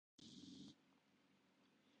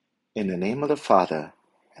In the name of the Father,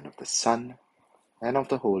 and of the Son, and of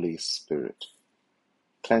the Holy Spirit.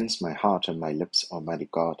 Cleanse my heart and my lips, Almighty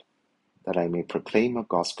God, that I may proclaim your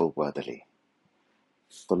gospel worthily.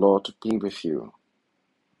 The Lord be with you.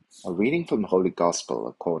 A reading from the Holy Gospel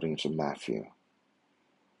according to Matthew.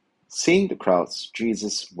 Seeing the crowds,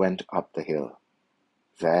 Jesus went up the hill.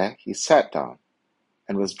 There he sat down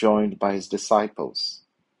and was joined by his disciples.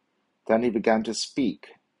 Then he began to speak.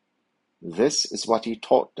 This is what he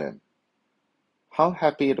taught them. How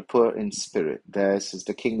happy are the poor in spirit, theirs is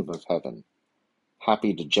the kingdom of heaven.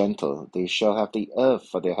 Happy the gentle, they shall have the earth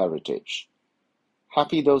for their heritage.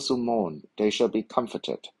 Happy those who mourn, they shall be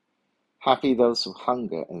comforted. Happy those who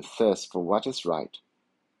hunger and thirst for what is right,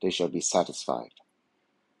 they shall be satisfied.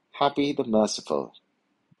 Happy the merciful,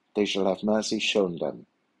 they shall have mercy shown them.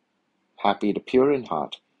 Happy the pure in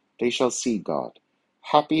heart, they shall see God.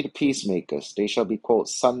 Happy the peacemakers, they shall be called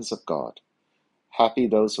sons of God. Happy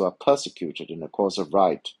those who are persecuted in the cause of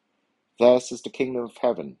right, theirs is the kingdom of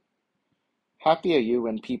heaven. Happy are you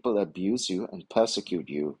when people abuse you and persecute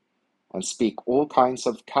you, and speak all kinds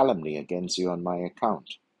of calumny against you on my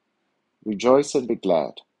account. Rejoice and be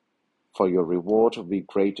glad, for your reward will be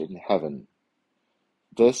great in heaven.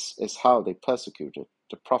 This is how they persecuted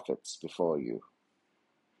the prophets before you.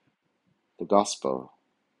 The Gospel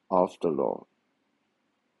of the Lord.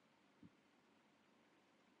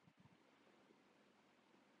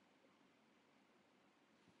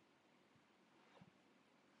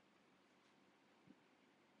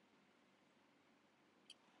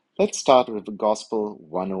 Let's start with the Gospel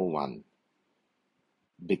 101.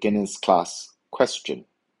 Beginners class question.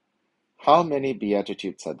 How many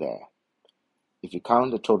Beatitudes are there? If you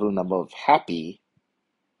count the total number of happy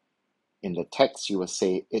in the text, you will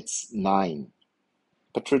say it's 9.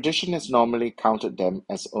 But tradition has normally counted them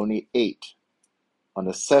as only 8. On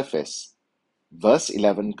the surface, verse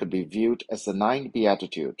 11 could be viewed as the 9th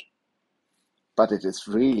Beatitude, but it is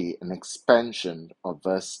really an expansion of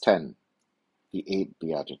verse 10, the 8th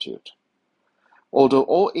Beatitude. Although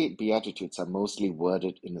all 8 Beatitudes are mostly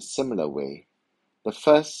worded in a similar way, the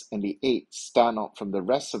first and the 8th stand out from the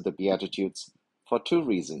rest of the Beatitudes for 2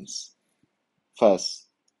 reasons. First,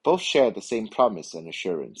 both share the same promise and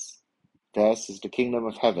assurance. Theirs is the kingdom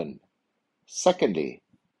of heaven. Secondly,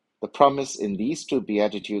 the promise in these 2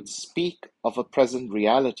 Beatitudes speak of a present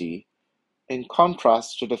reality in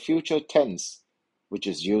contrast to the future tense which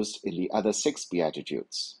is used in the other 6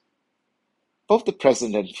 Beatitudes. Both the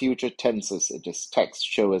present and future tenses in this text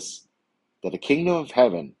show us that the kingdom of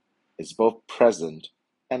heaven is both present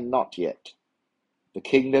and not yet. The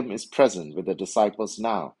kingdom is present with the disciples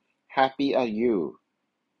now. Happy are you.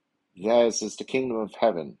 Theirs is the kingdom of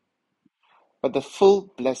heaven. But the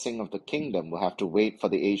full blessing of the kingdom will have to wait for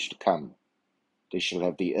the age to come. They shall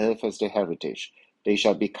have the earth as their heritage. They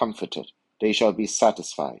shall be comforted. They shall be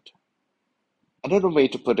satisfied. Another way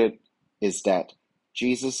to put it is that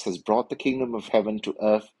Jesus has brought the kingdom of heaven to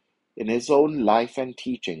earth in his own life and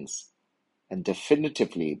teachings, and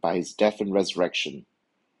definitively by his death and resurrection,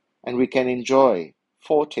 and we can enjoy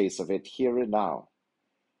foretastes of it here and now.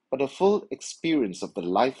 But a full experience of the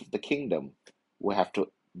life of the kingdom will have to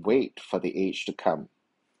wait for the age to come.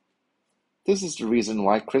 This is the reason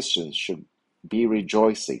why Christians should be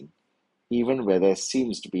rejoicing, even where there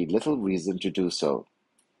seems to be little reason to do so,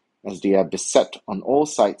 as they are beset on all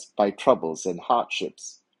sides by troubles and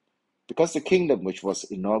hardships, because the kingdom which was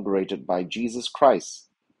inaugurated by Jesus Christ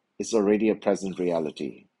is already a present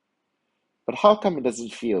reality. But how come it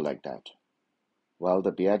doesn't feel like that? Well,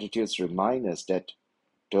 the Beatitudes remind us that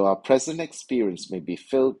though our present experience may be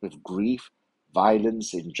filled with grief,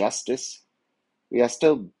 violence, injustice, we are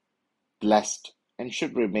still blessed and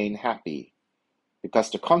should remain happy,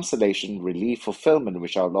 because the consolation, relief, fulfillment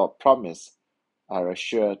which our Lord promised are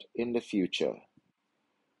assured in the future.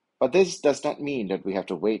 But this does not mean that we have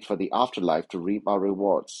to wait for the afterlife to reap our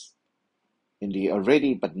rewards. In the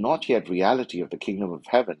already but not yet reality of the kingdom of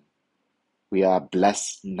heaven, we are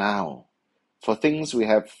blessed now for things we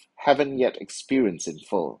haven't yet experienced in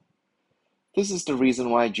full. This is the reason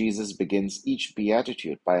why Jesus begins each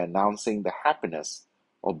beatitude by announcing the happiness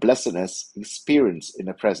or blessedness experienced in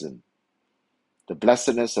the present. The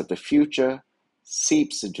blessedness of the future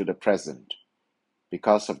seeps into the present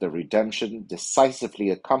because of the redemption decisively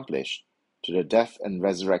accomplished to the death and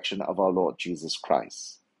resurrection of our Lord Jesus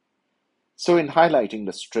Christ. So in highlighting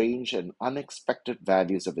the strange and unexpected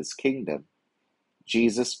values of his kingdom,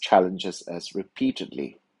 Jesus challenges us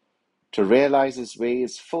repeatedly to realize his way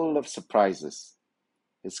is full of surprises.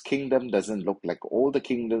 His kingdom doesn't look like all the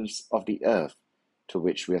kingdoms of the earth to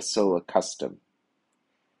which we are so accustomed.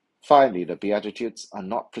 Finally, the Beatitudes are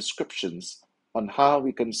not prescriptions on how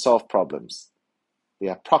we can solve problems. They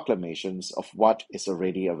are proclamations of what is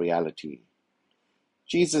already a reality.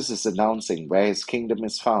 Jesus is announcing where his kingdom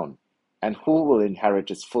is found and who will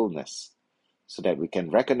inherit its fullness, so that we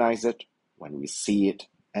can recognize it when we see it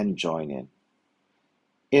and join in.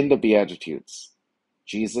 In the Beatitudes,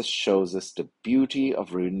 Jesus shows us the beauty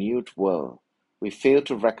of a renewed world we fail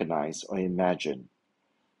to recognize or imagine,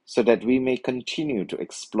 so that we may continue to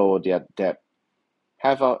explore their depth,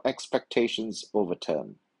 have our expectations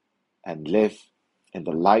overturned, and live in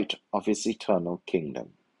the light of his eternal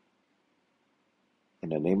kingdom. In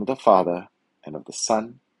the name of the Father, and of the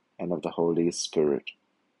Son, and of the Holy Spirit.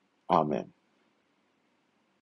 Amen.